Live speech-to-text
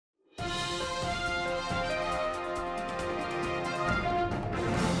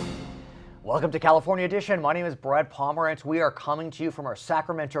Welcome to California Edition. My name is Brad Pomerance. We are coming to you from our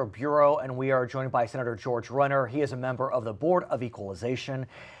Sacramento Bureau, and we are joined by Senator George Runner. He is a member of the Board of Equalization.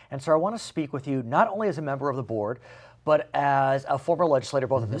 And so I want to speak with you not only as a member of the board, but as a former legislator,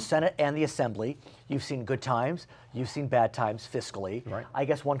 both in the Senate and the Assembly. You've seen good times, you've seen bad times fiscally. Right. I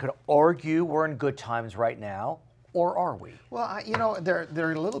guess one could argue we're in good times right now. Or are we? Well, they're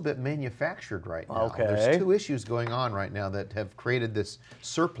a little bit manufactured right now. Okay. There's two issues going on right now that have created this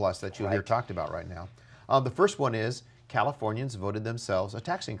surplus that you'll hear talked about right now. The first one is Californians voted themselves a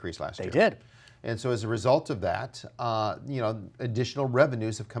tax increase last year. They did. And so as a result of that, additional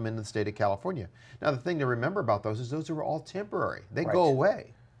revenues have come into the state of California. Now, the thing to remember about those is those are all temporary. They go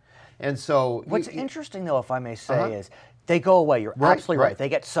away. And so what's interesting, though, if I may say, is they go away. You're absolutely right. They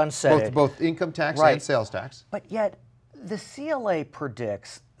get sunsetted. Both income tax and sales tax. But yet, the CLA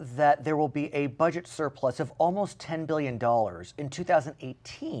predicts that there will be a budget surplus of almost $10 billion in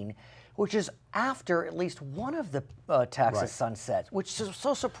 2018, which is after at least one of the taxes sunsets, which is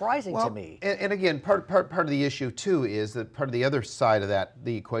so surprising to me. And again, part of the issue, too, is that part of the other side of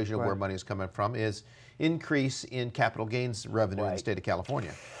the equation of where money is coming from is increase in capital gains revenue in the state of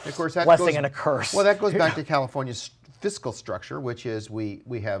California. And of course, that blessing and a curse. Well, that goes back to California's fiscal structure, which is we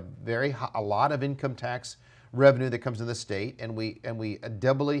have a lot of income tax revenue that comes in the state, and we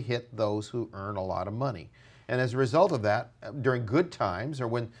doubly hit those who earn a lot of money. And as a result of that, during good times or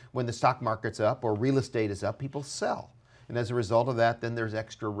when the stock market's up or real estate is up, people sell. And as a result of that, then there's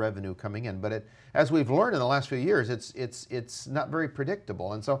extra revenue coming in. But as we've learned in the last few years, it's not very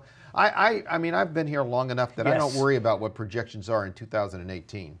predictable. And so I mean, I've been here long enough that I don't worry about what projections are in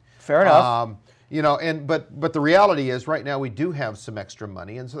 2018. Fair enough. But the reality is right now we do have some extra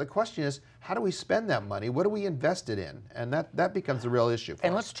money. And so the question is, how do we spend that money? What do we invest it in? And that becomes the real issue for us.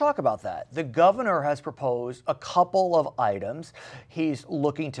 And let's talk about that. The governor has proposed a couple of items. He's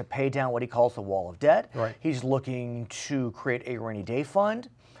looking to pay down what he calls the wall of debt. Right. He's looking to create a rainy day fund.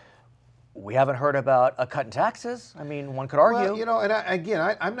 We haven't heard about a cut in taxes. I mean, one could argue. Well,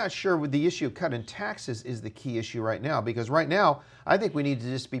 and I'm not sure with the issue of cut in taxes is the key issue right now, because right now I think we need to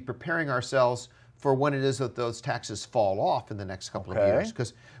just be preparing ourselves for when it is that those taxes fall off in the next couple of years.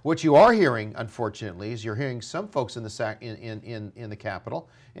 Because what you are hearing, unfortunately, is you're hearing some folks in the Capitol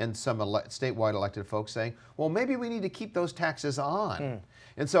and some statewide elected folks saying, well, maybe we need to keep those taxes on.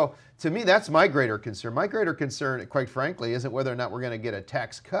 And so, to me, that's my greater concern. My greater concern, quite frankly, isn't whether or not we're going to get a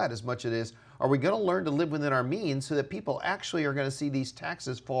tax cut as much as it is, are we going to learn to live within our means so that people actually are going to see these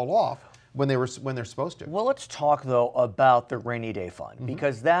taxes fall off when they're supposed to? Well, let's talk, though, about the rainy day fund,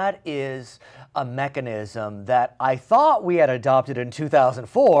 because that is a mechanism that I thought we had adopted in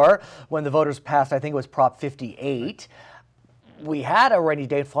 2004 when the voters passed, I think it was Prop 58. We had a rainy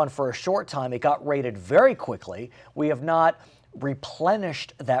day fund for a short time. It got raided very quickly. We have not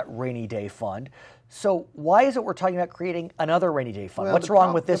replenished that rainy day fund. So why is it we're talking about creating another rainy day fund? Well, what's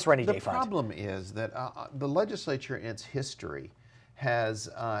wrong with this rainy day fund? The problem is that the legislature in its history has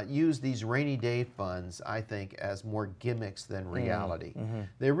used these rainy day funds, I think, as more gimmicks than reality.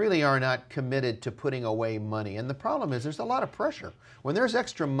 They really are not committed to putting away money. And the problem is there's a lot of pressure. When there's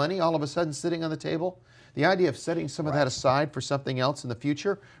extra money all of a sudden sitting on the table, the idea of setting some of that aside for something else in the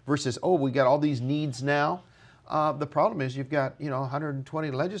future versus, oh, we got all these needs now. The problem is you've got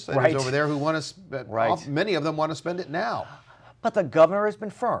 120 legislators over there who want to spend, many of them want to spend it now. But the governor has been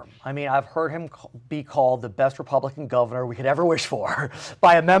firm. I mean, I've heard him be called the best Republican governor we could ever wish for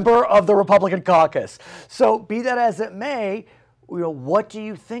by a member of the Republican caucus. So be that as it may, what do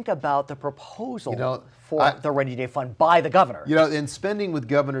you think about the proposal for the rainy day fund by the governor? And spending with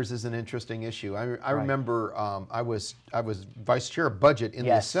governors is an interesting issue. I remember I was vice chair of budget in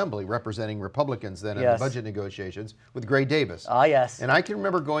the Assembly representing Republicans then in the budget negotiations with Gray Davis. Yes. And I can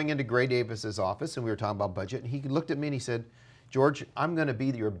remember going into Gray Davis's office and we were talking about budget, and he looked at me and he said, George, I'm going to be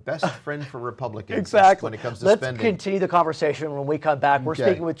your best friend for Republicans when it comes to spending. Let's continue the conversation when we come back. We're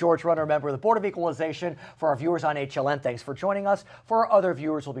speaking with George Runner, member of the Board of Equalization. For our viewers on HLN, thanks for joining us. For our other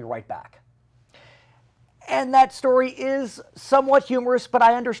viewers, we'll be right back. And that story is somewhat humorous, but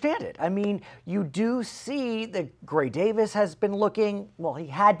I understand it. I mean, you do see that Gray Davis has been looking, well, he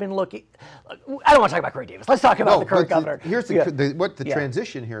had been looking. I don't want to talk about Gray Davis. Let's talk about the current governor. Here's what the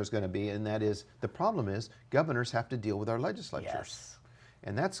transition here is going to be, and that is, the problem is governors have to deal with our legislatures.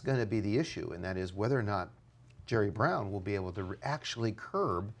 And that's going to be the issue, and that is whether or not Jerry Brown will be able to actually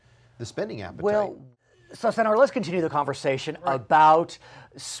curb the spending appetite. Well, so, Senator, let's continue the conversation about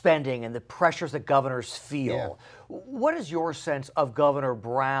spending and the pressures that governors feel. What is your sense of Governor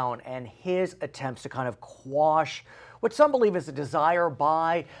Brown and his attempts to kind of quash what some believe is a desire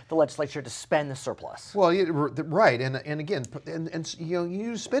by the legislature to spend the surplus. Well, right, and again, and you know, you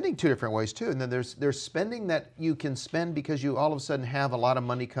use spending two different ways too. And then there's spending that you can spend because you all of a sudden have a lot of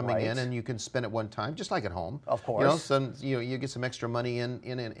money coming in, and you can spend it one time, just like at home. Of course. You get some extra money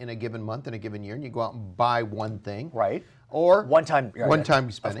in a given month, in a given year, and you go out and buy one thing. Right. Or one-time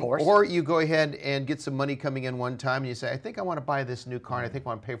spending. Of course. Or you go ahead and get some money coming in one time and you say, I think I want to buy this new car and I think I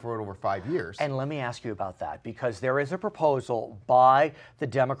want to pay for it over 5 years. And let me ask you about that, because there is a proposal by the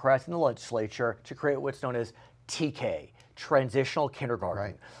Democrats in the legislature to create what's known as TK, transitional kindergarten.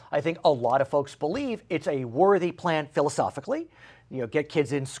 Right. I think a lot of folks believe it's a worthy plan philosophically, get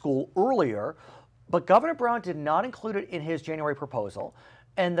kids in school earlier, but Governor Brown did not include it in his January proposal.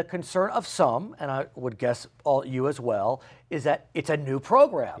 And the concern of some, and I would guess you as well, is that it's a new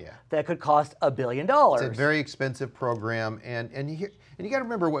program that could cost $1 billion. It's a very expensive program, and you got to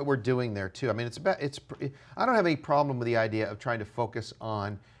remember what we're doing there too. I mean, I don't have any problem with the idea of trying to focus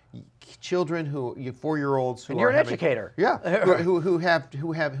on children 4-year-olds who and you're an educator. Yeah,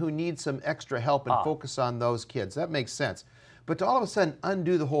 who need some extra help and focus on those kids. That makes sense. But to all of a sudden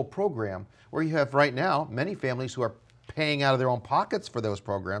undo the whole program, where you have right now many families who are paying out of their own pockets for those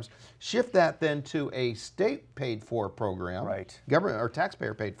programs, shift that then to a state paid for program, government or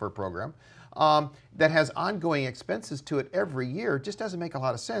taxpayer paid for program, that has ongoing expenses to it every year, just doesn't make a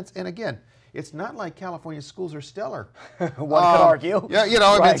lot of sense. And again, it's not like California schools are stellar. One could argue. Yeah,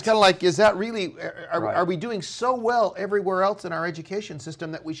 I mean, it's kind of like, is that really, are we doing so well everywhere else in our education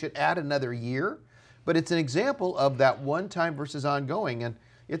system that we should add another year? But it's an example of that one time versus ongoing, and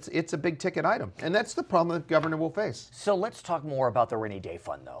it's a big ticket item, and that's the problem that the governor will face. So let's talk more about the rainy day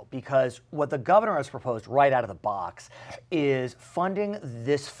fund, though, because what the governor has proposed right out of the box is funding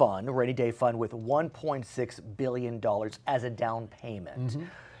this fund, rainy day fund, with $1.6 billion as a down payment.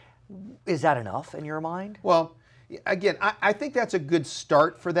 Is that enough in your mind? Well, again, I think that's a good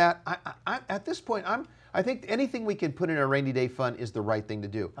start for that. At this point, I think anything we can put in a rainy day fund is the right thing to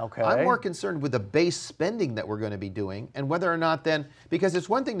do. Okay. I'm more concerned with the base spending that we're going to be doing, and whether or not then, because it's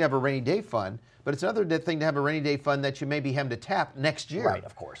one thing to have a rainy day fund, but it's another thing to have a rainy day fund that you may be having to tap next year. Right,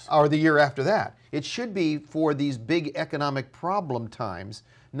 of course. Or the year after that. It should be for these big economic problem times,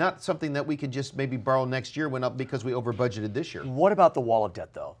 not something that we could just maybe borrow next year because we over budgeted this year. What about the wall of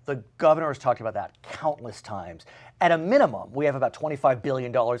debt, though? The governor has talked about that countless times. At a minimum, we have about $25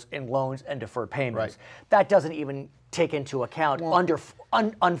 billion in loans and deferred payments. That doesn't even take into account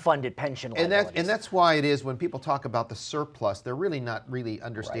unfunded pension liabilities. And that's why it is when people talk about the surplus, they're really not really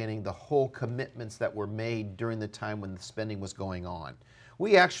understanding the whole commitments that were made during the time when the spending was going on.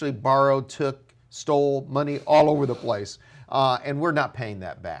 We actually borrowed, stole money all over the place. And we're not paying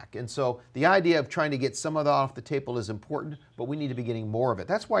that back. And so the idea of trying to get some of that off the table is important, but we need to be getting more of it.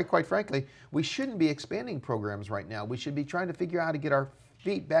 That's why, quite frankly, we shouldn't be expanding programs right now. We should be trying to figure out how to get our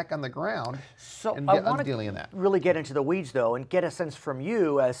feet back on the ground and dealing in that. Really get into the weeds, though, and get a sense from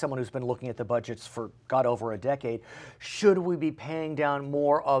you as someone who's been looking at the budgets for, God, over a decade. Should we be paying down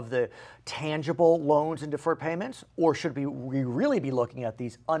more of the tangible loans and deferred payments, or should we really be looking at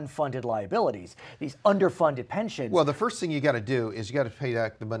these unfunded liabilities, these underfunded pensions? Well, the first thing you got to do is you got to pay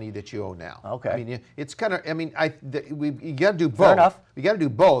back the money that you owe now. Okay. I mean, it's kind of, you got to do both. Fair enough. You got to do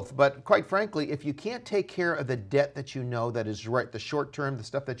both, but quite frankly, if you can't take care of the debt that you know that is the short term, the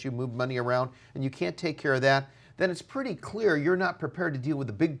stuff that you move money around, and you can't take care of that, then it's pretty clear you're not prepared to deal with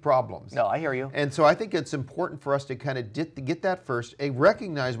the big problems. No, I hear you. And so I think it's important for us to kind of get that first,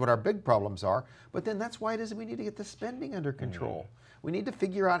 recognize what our big problems are, but then that's why it is that we need to get the spending under control. We need to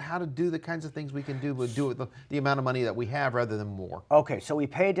figure out how to do the kinds of things we can do with the amount of money that we have rather than more. Okay, so we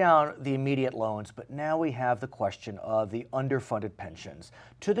pay down the immediate loans, but now we have the question of the underfunded pensions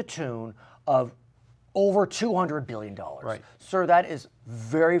to the tune of over $200 billion. Right. Sir, that is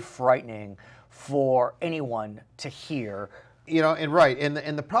very frightening for anyone to hear.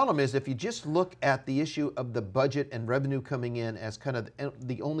 And the problem is, if you just look at the issue of the budget and revenue coming in as kind of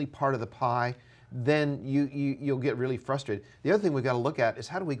the only part of the pie, then you'll get really frustrated. The other thing we've got to look at is,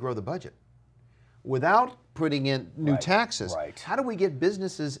 how do we grow the budget without putting in new taxes? How do we get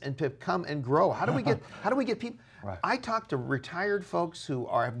businesses to come and grow? How do we get people? I talk to retired folks who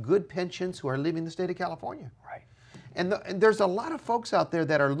have good pensions who are leaving the state of California. And there's a lot of folks out there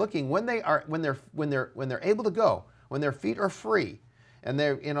that are looking when they're able to go, when their feet are free, and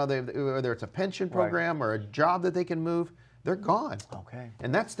whether it's a pension program or a job that they can move, they're gone. Okay.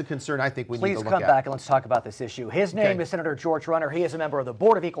 And that's the concern I think we need to look at. Please come back and let's talk about this issue. His name is Senator George Runner. He is a member of the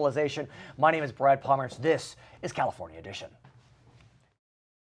Board of Equalization. My name is Brad Pomerance. This is California Edition.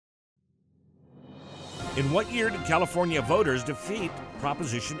 In what year did California voters defeat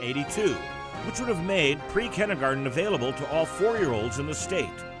Proposition 82? which would have made pre-kindergarten available to all 4-year-olds in the state.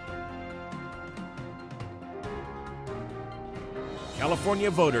 California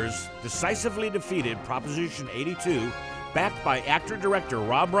voters decisively defeated Proposition 82, backed by actor-director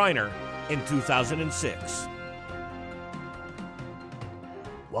Rob Reiner, in 2006.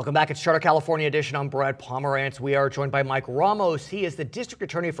 Welcome back. It's Charter California Edition. I'm Brad Pomerance. We are joined by Mike Ramos. He is the district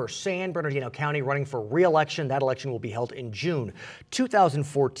attorney for San Bernardino County, running for re-election. That election will be held in June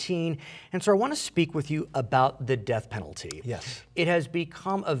 2014. And so I want to speak with you about the death penalty. Yes. It has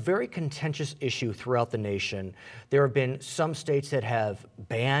become a very contentious issue throughout the nation. There have been some states that have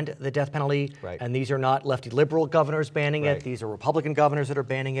banned the death penalty, Right. and these are not lefty liberal governors banning Right. it. These are Republican governors that are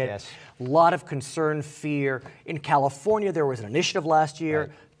banning it. Yes. A lot of concern, fear. In California, there was an initiative last year Right.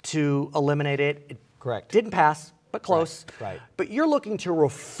 to eliminate it. It Correct. didn't pass, but close. Right. But you're looking to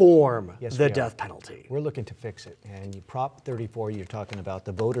reform Yes, the we are. death penalty. We're looking to fix it. And Prop 34 you're talking about,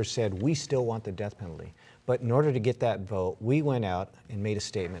 the voters said we still want the death penalty. But in order to get that vote, we went out and made a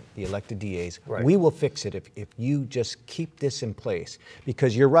statement, the elected DAs. Right. We will fix it if you just keep this in place.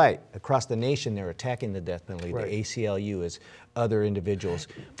 Because you're right, across the nation they're attacking the death penalty, Right. the ACLU as other individuals.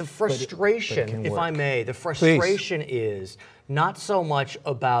 The But frustration, it can if I work. may, the frustration is not so much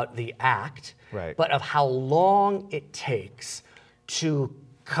about the act, Right. but of how long it takes to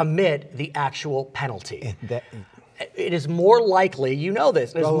commit the actual penalty. And that, It is more likely, you know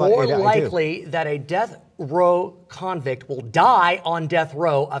this, it is Well, more I do. likely that a death row convict will die on death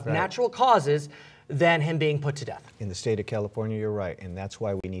row of natural causes than him being put to death. in the state of California, you're right, and that's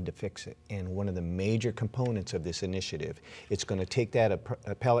why we need to fix it. And one of the major components of this initiative, it's going to take that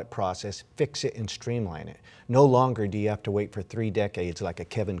appellate process, fix it, and streamline it. No longer do you have to wait for 3 decades like a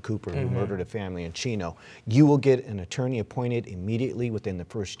Kevin Cooper who murdered a family in Chino. You will get an attorney appointed immediately within the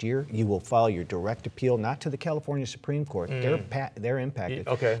first year. You will file your direct appeal, not to the California Supreme Court. They're impacted.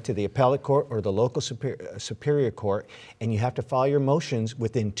 Okay. To the appellate court or the local superior court, and you have to file your motions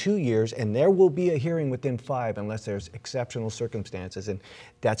within 2 years, and there will be a hearing within 5 unless there's exceptional circumstances, and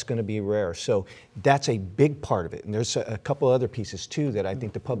that's going to be rare. So that's a big part of it. And there's a couple other pieces too that I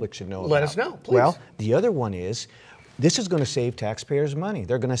think the public should know about. Let us know, please. Well, the other one is, this is going to save taxpayers money.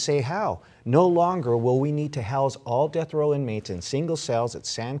 They're going to say how. No longer will we need to house all death row inmates in single cells at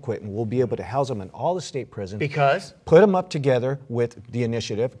San Quentin. We'll be able to house them in all the state prisons. Because? Put them up together with the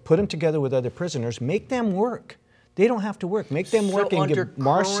initiative, put them together with other prisoners, make them work. They don't have to work. Make them So work and under give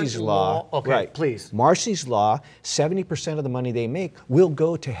Marcy's current law. law- okay, please. Marcy's law, 70% of the money they make will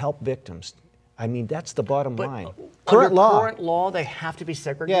go to help victims. I mean, that's the bottom line. Under current law, they have to be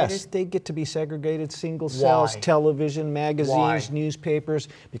segregated? Yes, they get to be segregated, single cells, Why? television, magazines, Why? newspapers,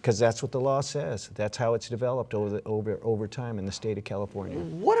 because that's what the law says. That's how it's developed over time in the state of California.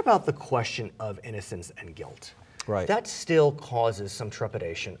 What about the question of innocence and guilt? Right. That still causes some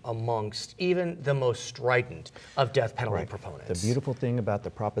trepidation amongst even the most strident of death penalty proponents. The beautiful thing about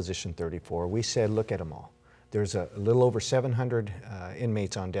the Proposition 34, we said, look at them all. There's a little over 700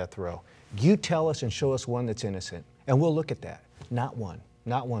 inmates on death row. You tell us and show us one that's innocent, and we'll look at that. Not one.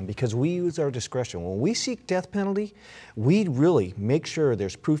 Not one, because we use our discretion. When we seek death penalty, we really make sure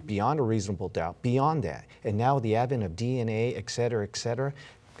there's proof beyond a reasonable doubt, beyond that. And now with the advent of DNA, et cetera,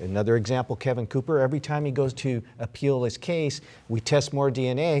 another example, Kevin Cooper, every time he goes to appeal his case, we test more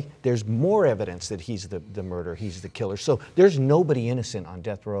DNA, there's more evidence that he's the murderer, he's the killer. So there's nobody innocent on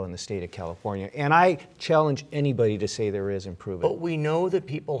death row in the state of California. And I challenge anybody to say there is and prove it. But we know that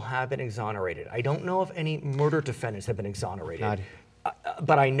people have been exonerated. I don't know if any murder defendants have been exonerated.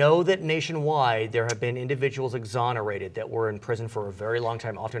 But I know that nationwide there have been individuals exonerated that were in prison for a very long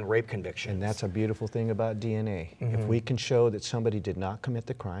time, often rape convictions. And that's a beautiful thing about DNA. If we can show that somebody did not commit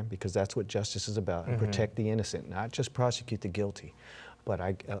the crime, because that's what justice is about, and protect the innocent, not just prosecute the guilty. But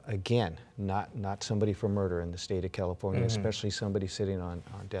again, not somebody for murder in the state of California, especially somebody sitting on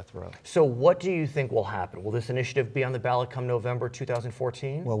death row. So what do you think will happen? Will this initiative be on the ballot come November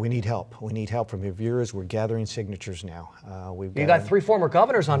 2014? Well, we need help. We need help from your viewers. We're gathering signatures now. You got 3 former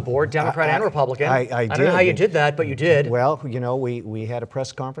governors on board, Democrat and Republican. I don't know how you did that, but you did. Well, you know, we had a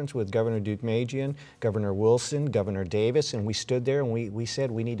press conference with Governor Deukmejian, Governor Wilson, Governor Davis, and we stood there and we said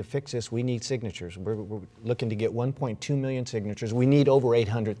we need to fix this. We need signatures. We're looking to get 1.2 million signatures. We need over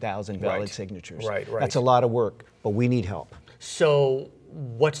 800,000 valid signatures. Right. That's a lot of work, but we need help. So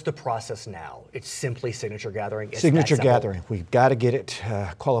what's the process now? It's simply signature gathering? It's Signature that simple? gathering. We've got to get it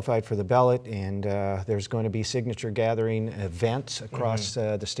qualified for the ballot, and there's going to be signature gathering events across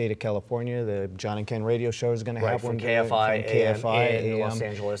the state of California. The John and Ken radio show is going to have from one. KFI, from KFI in Los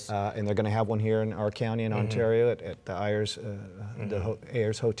Angeles. And they're going to have one here in our county in Ontario at the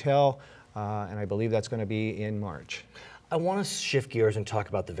Ayers Hotel, and I believe that's going to be in March. I want to shift gears and talk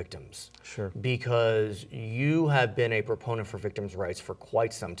about the victims. Sure. Because you have been a proponent for victims' rights for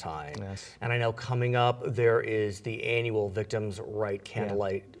quite some time. Yes. And I know coming up there is the annual Victims' Right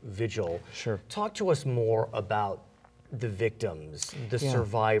Candlelight Vigil. Sure. Talk to us more about the victims, the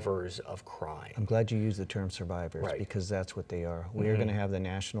survivors of crime. I'm glad you used the term survivors, Right. because that's what they are. We are going to have the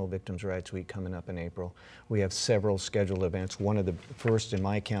National Victims' Rights Week coming up in April. We have several scheduled events. One of the first in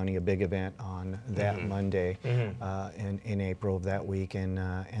my county, a big event on that Monday in April of that week. And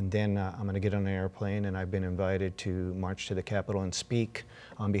then I'm going to get on an airplane, and I've been invited to march to the Capitol and speak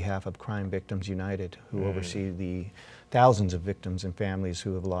on behalf of Crime Victims United, who oversee the thousands of victims and families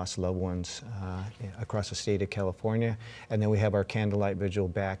who have lost loved ones across the state of California. And then we have our candlelight vigil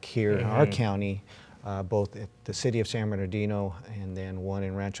back here in our county, both at the city of San Bernardino and then one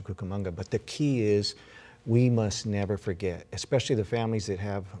in Rancho Cucamonga. But the key is we must never forget, especially the families that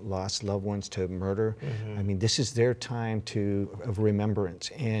have lost loved ones to murder. I mean, this is their time of remembrance.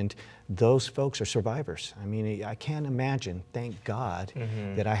 And those folks are survivors. I mean, I can't imagine, thank God,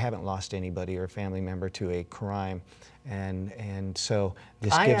 that I haven't lost anybody or a family member to a crime. And so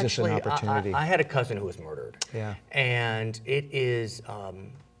this gives us an opportunity. I had a cousin who was murdered. Yeah. And it is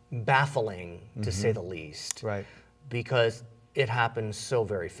baffling, to say the least. Right. Because it happens so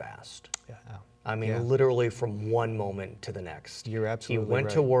very fast. Yeah. I mean, literally from one moment to the next. You're absolutely He went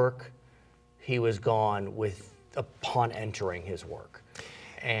right. to work, he was gone upon entering his work.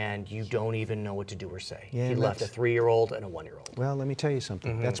 And you don't even know what to do or say. Yeah, he left a 3-year-old and a 1-year-old. Well, let me tell you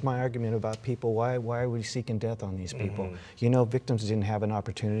something. That's my argument about people. Why are we seeking death on these people? You know, victims didn't have an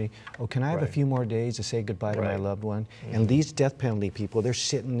opportunity. Oh, can I have a few more days to say goodbye to my loved one? And these death penalty people, they're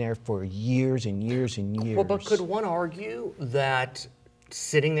sitting there for years and years and years. Well, but could one argue that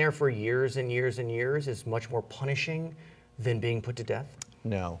sitting there for years and years and years is much more punishing than being put to death?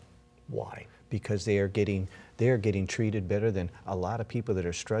 No. Why? Because they are getting treated better than a lot of people that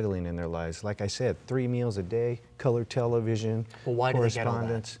are struggling in their lives. Like I said, 3 meals a day, color television, Well, why do they get all that?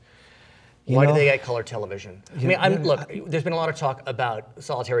 correspondence. Why do they get color television? I mean, look, there's been a lot of talk about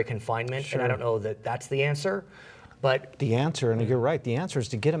solitary confinement, and I don't know that that's the answer, but The answer, and you're right, the answer is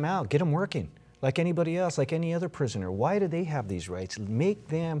to get them out, get them working, like anybody else, like any other prisoner. Why do they have these rights? Make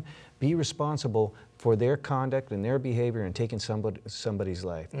them be responsible for their conduct and their behavior and taking somebody's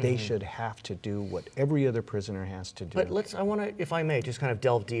life. They should have to do what every other prisoner has to do. But I want to, if I may, just kind of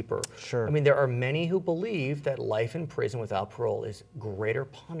delve deeper. Sure. I mean, there are many who believe that life in prison without parole is greater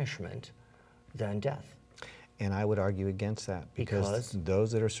punishment than death. And I would argue against that because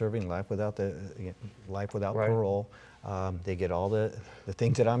those that are serving life without parole, they get all the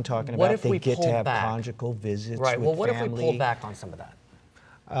things that I'm talking What about. if They we get to pull have back? conjugal visits Right. with Well, what family. if we pull back on some of that?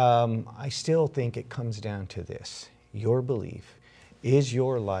 I still think it comes down to this. Your belief. Is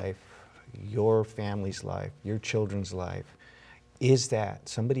your life, your family's life, your children's life, is that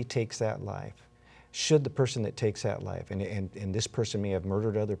somebody takes that life? Should the person that takes that life, and this person may have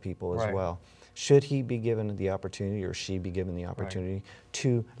murdered other people as well, should he be given the opportunity or she be given the opportunity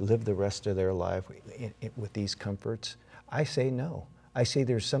to live the rest of their life with these comforts? I say no. I say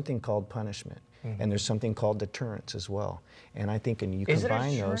there's something called punishment. And there's something called deterrence as well. And I think when you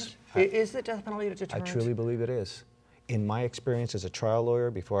combine those... Is the death penalty a deterrent? I truly believe it is. In my experience as a trial lawyer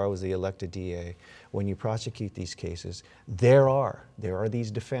before I was the elected DA, when you prosecute these cases, there are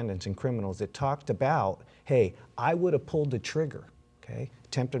these defendants and criminals that talked about, hey, I would have pulled the trigger, okay?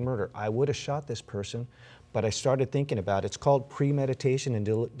 Attempted murder. I would have shot this person, but I started thinking about it. It's called premeditation and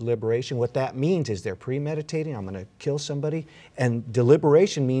deliberation. What that means is they're premeditating, I'm going to kill somebody, and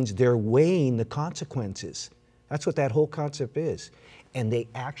deliberation means they're weighing the consequences. That's what that whole concept is. And they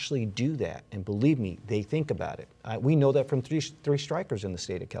actually do that, and believe me, they think about it. We know that from three strikers in the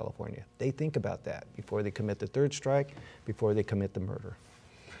state of California. They think about that before they commit the third strike, before they commit the murder.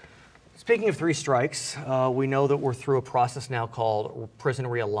 Speaking of 3 strikes, we know that we're through a process now called prison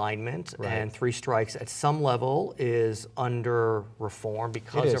realignment, and 3 strikes at some level is under reform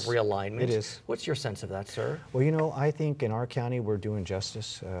because of realignment. It is. What's your sense of that, sir? Well, you know, I think in our county we're doing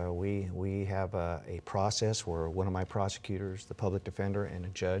justice. We have a process where one of my prosecutors, the public defender, and a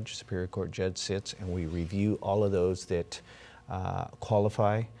judge, Superior Court judge, sits, and we review all of those that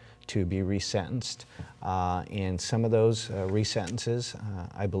qualify to be resentenced. And some of those resentences,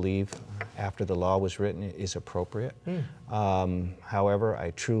 I believe, after the law was written, is appropriate. However,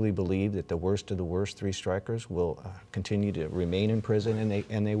 I truly believe that the worst of the worst 3 strikers will continue to remain in prison,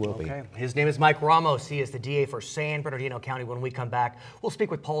 and they will be. His name is Mike Ramos. He is the DA for San Bernardino County. When we come back, we'll speak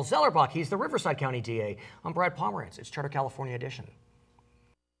with Paul Zellerbach. He's the Riverside County DA. I'm Brad Pomerance. It's Charter California Edition.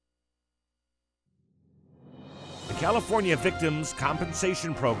 The California Victims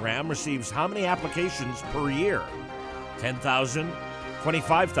Compensation Program receives how many applications per year? $10,000,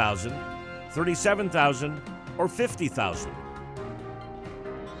 $25,000, $37,000, or $50,000.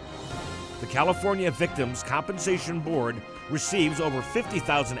 The California Victims Compensation Board receives over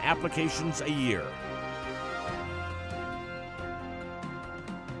 50,000 applications a year.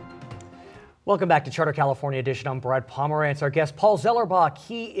 Welcome back to Charter California Edition. I'm Brad Pomerance. Our guest, Paul Zellerbach.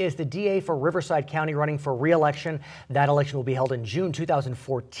 He is the DA for Riverside County running for re-election. That election will be held in June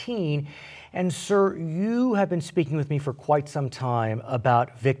 2014. And sir, you have been speaking with me for quite some time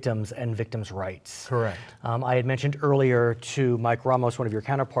about victims and victims' rights. Correct. I had mentioned earlier to Mike Ramos, one of your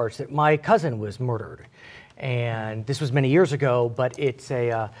counterparts, that my cousin was murdered. And this was many years ago, but it's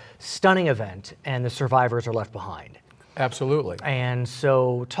a stunning event, and the survivors are left behind. Absolutely. And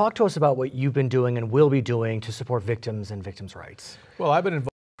so talk to us about what you've been doing and will be doing to support victims and victims' rights. Well, I've been involved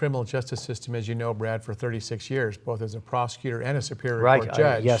in the criminal justice system, as you know, Brad, for 36 years, both as a prosecutor and a Superior Court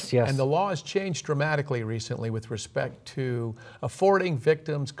judge. Yes. And the law has changed dramatically recently with respect to affording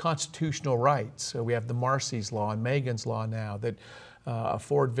victims constitutional rights. So we have the Marcy's Law and Megan's Law now that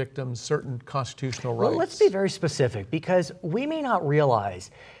afford victims certain constitutional rights. Well, let's be very specific, because we may not realize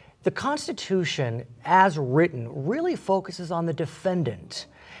the Constitution, as written, really focuses on the defendant.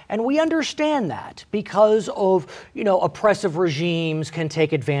 And we understand that because of, oppressive regimes can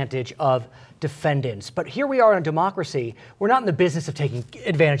take advantage of defendants. But here we are in a democracy. We're not in the business of taking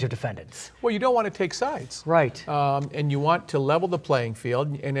advantage of defendants. Well, you don't want to take sides. Right. And you want to level the playing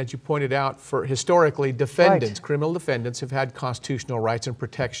field. And as you pointed out, for historically, defendants, criminal defendants, have had constitutional rights and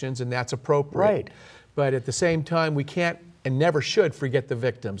protections, and that's appropriate. Right. But at the same time, we can't and never should forget the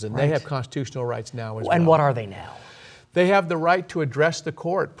victims, and they have constitutional rights now as well. And what are they now? They have the right to address the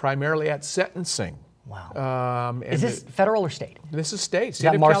court, primarily at sentencing. Wow. Is this federal or state? This is state Is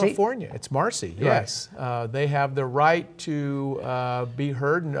that of Marcy? California. It's Marcy, yes. They have the right to be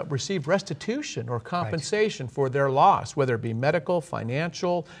heard and receive restitution or compensation for their loss, whether it be medical,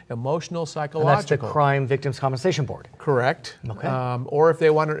 financial, emotional, psychological. And that's the Crime Victims Compensation Board. Correct. Okay. Or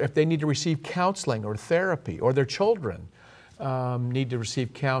if they need to receive counseling or therapy, or their children need to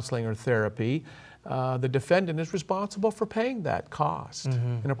receive counseling or therapy, the defendant is responsible for paying that cost,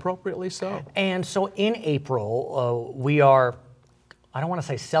 and appropriately so. And so in April, we are, I don't want to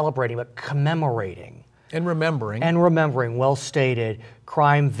say celebrating, but commemorating. And remembering. And remembering, well stated,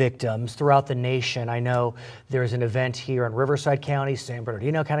 crime victims throughout the nation. I know there's an event here in Riverside County, San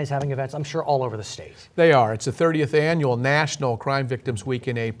Bernardino County is having events, I'm sure all over the state. They are. It's the 30th annual National Crime Victims Week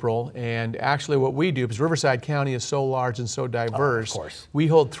in April. And actually what we do, because Riverside County is so large and so diverse, we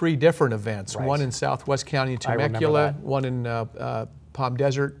hold 3 different events. One in Southwest County in Temecula, one in Palm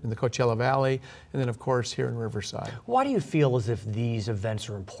Desert in the Coachella Valley, and then of course here in Riverside. Why do you feel as if these events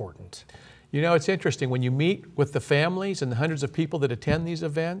are important? You know, it's interesting. When you meet with the families and the hundreds of people that attend these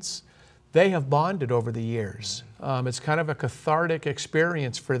events, they have bonded over the years. It's kind of a cathartic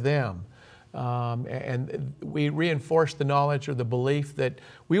experience for them. And we reinforce the knowledge or the belief that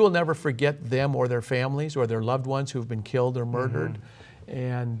we will never forget them or their families or their loved ones who've been killed or murdered.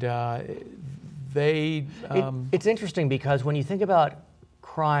 And it's interesting because when you think about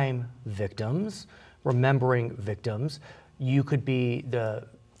crime victims, remembering victims, you could be the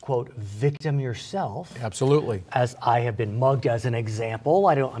quote, victim yourself. Absolutely. As I have been mugged as an example.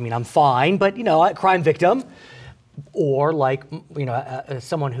 I'm fine, but a crime victim. Or like,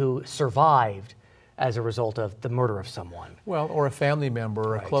 someone who survived as a result of the murder of someone. Well, or a family member,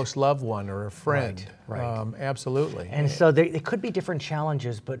 or a close loved one, or a friend. Right. Absolutely. And so there could be different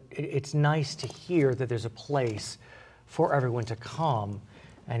challenges, but it's nice to hear that there's a place for everyone to come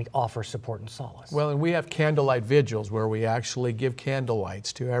and offer support and solace. Well, and we have candlelight vigils where we actually give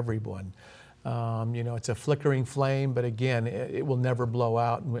candlelights to everyone. It's a flickering flame, but again, it will never blow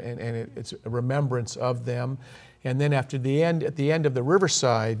out, and it's a remembrance of them. And then at the end of the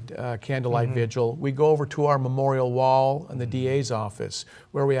Riverside candlelight vigil, we go over to our memorial wall in the DA's office,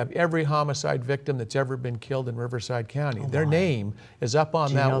 where we have every homicide victim that's ever been killed in Riverside County. Their name is up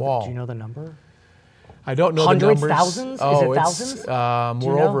on that wall. Do you know the number? I don't know Hundreds, the numbers. thousands? Oh, is it thousands?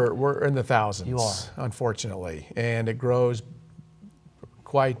 We're in the thousands. You are. Unfortunately. And it grows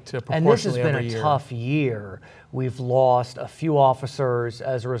quite proportionally And this has been every a tough year. We've lost a few officers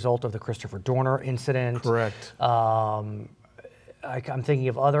as a result of the Christopher Dorner incident. Correct. I'm thinking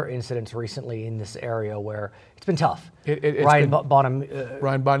of other incidents recently in this area where it's been tough. Ryan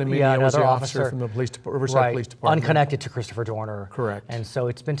Bonamini was the officer from the Riverside Police Department. Unconnected to Christopher Dorner. Correct. And so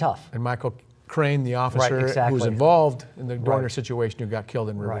it's been tough. And Michael Crane, the officer who was involved in the Dorner situation, who got killed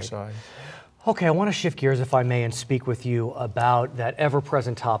in Riverside. Okay, I want to shift gears, if I may, and speak with you about that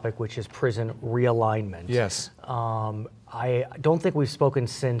ever-present topic, which is prison realignment. Yes. I don't think we've spoken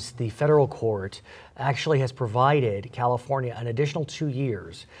since the federal court actually has provided California an additional 2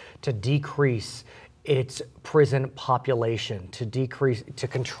 years to decrease its prison population, to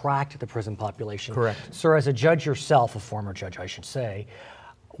contract the prison population. Correct. Sir, as a judge yourself, a former judge, I should say,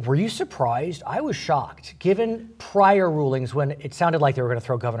 were you surprised? I was shocked, given prior rulings when it sounded like they were going to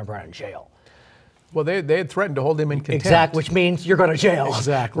throw Governor Brown in jail. Well, they had threatened to hold him in contempt. Exactly, which means you're going to jail.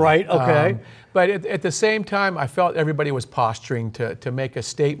 Exactly. Right, okay. But at the same time, I felt everybody was posturing to make a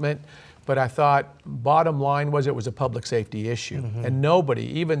statement. But I thought, bottom line was, it was a public safety issue. And nobody,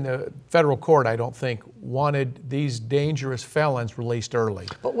 even the federal court, I don't think, wanted these dangerous felons released early.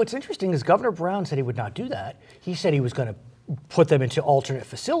 But what's interesting is Governor Brown said he would not do that. He said he was going to put them into alternate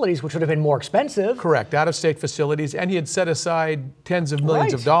facilities, which would have been more expensive. Correct, out-of-state facilities, and he had set aside tens of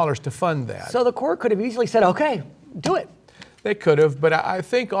millions of dollars to fund that. So the court could have easily said, okay, do it. They could have, but I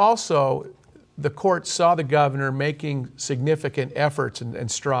think also the court saw the governor making significant efforts and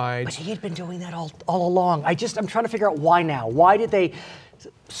strides. But he had been doing that all along. I'm trying to figure out why now. Why did they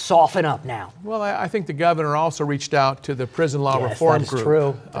soften up now? Well, I think the governor also reached out to the prison law reform group.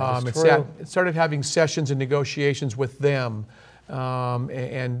 True. That is true. It started having sessions and negotiations with them,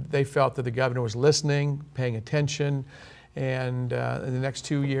 and they felt that the governor was listening, paying attention, and in the next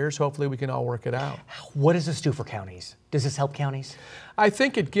 2 years, hopefully we can all work it out. What does this do for counties? Does this help counties? I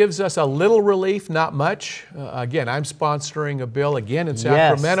think it gives us a little relief, not much. Again, I'm sponsoring a bill again in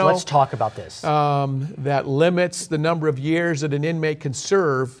Sacramento. Yes, let's talk about this. That limits the number of years that an inmate can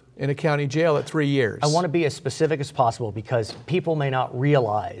serve in a county jail at 3 years. I want to be as specific as possible because people may not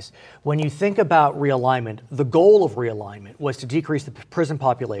realize when you think about realignment, the goal of realignment was to decrease the prison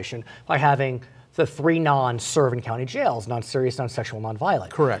population by having the 3 non-serve in county jails, non-serious, non-sexual,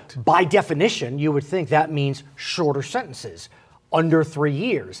 non-violent. Correct. By definition, you would think that means shorter sentences, under 3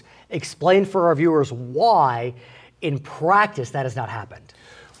 years. Explain for our viewers why, in practice, that has not happened.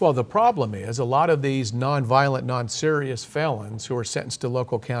 Well, the problem is a lot of these non-violent, non-serious felons who are sentenced to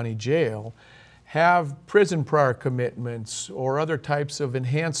local county jail have prison prior commitments or other types of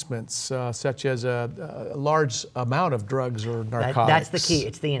enhancements, such as a large amount of drugs or narcotics. That's the key.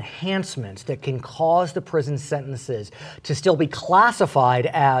 It's the enhancements that can cause the prison sentences to still be classified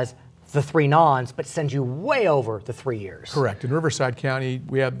as the 3 nons, but send you way over the 3 years. Correct. In Riverside County,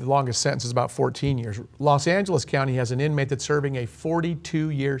 we have the longest sentence is about 14 years. Los Angeles County has an inmate that's serving a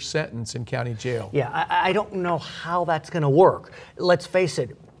 42-year sentence in county jail. Yeah, I don't know how that's going to work. Let's face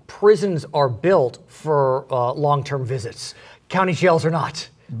it, prisons are built for long-term visits. County jails are not.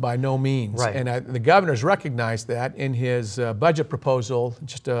 By no means. Right. And the governor's recognized that in his budget proposal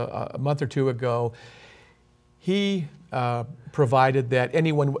just a month or two ago. He provided that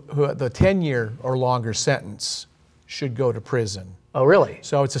anyone who had the 10-year or longer sentence should go to prison. Oh, really?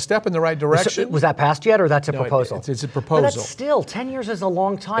 So it's a step in the right direction. Was that passed yet, or that's a proposal? It's a proposal. But that's still, 10 years is a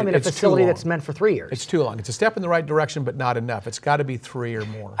long time in a facility that's meant for 3 years. It's too long. It's a step in the right direction, but not enough. It's got to be 3 or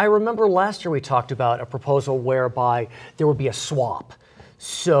more. I remember last year we talked about a proposal whereby there would be a swap.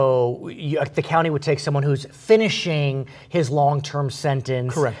 So the county would take someone who's finishing his long-term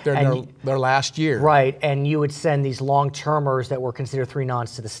sentence. Correct. They're their last year. Right, and you would send these long-termers that were considered 3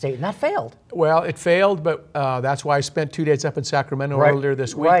 nons to the state, and that failed. Well, it failed, but that's why I spent 2 days up in Sacramento earlier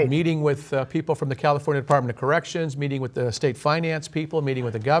this week, meeting with people from the California Department of Corrections, meeting with the state finance people, meeting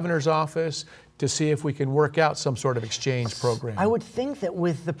with the governor's office to see if we can work out some sort of exchange program. I would think that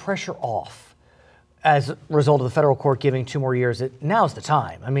with the pressure off, as a result of the federal court giving 2 more years, now's the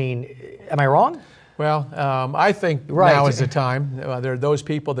time. I mean, am I wrong? Well, I think now is the time. There are those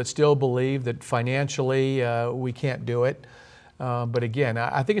people that still believe that financially we can't do it. But again,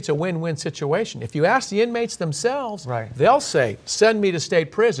 I think it's a win-win situation. If you ask the inmates themselves, they'll say, send me to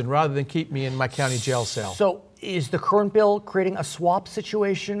state prison rather than keep me in my county jail cell. So is the current bill creating a swap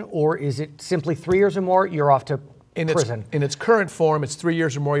situation, or is it simply 3 years or more, you're off to prison? In its current form, it's 3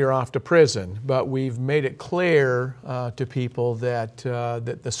 years or more, you're off to prison. But we've made it clear to people that,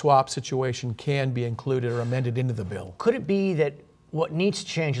 that the swap situation can be included or amended into the bill. Could it be that what needs to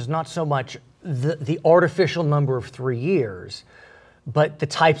change is not so much the artificial number of 3 years, but the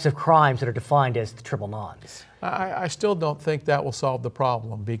types of crimes that are defined as the triple nons? I still don't think that will solve the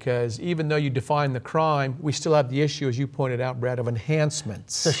problem, because even though you define the crime, we still have the issue, as you pointed out, Brad, of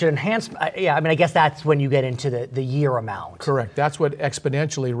enhancements. So should enhancement, yeah, I mean, I guess that's when you get into the year amount. Correct. That's what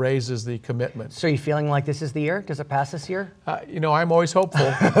exponentially raises the commitment. So are you feeling like this is the year? Does it pass this year? You know, I'm always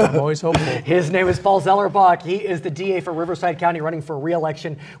hopeful. I'm always hopeful. His name is Paul Zellerbach. He is the DA for Riverside County, running for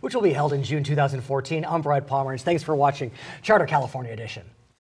re-election, which will be held in June 2014. I'm Brad Pomerance. Thanks for watching Charter California Edition.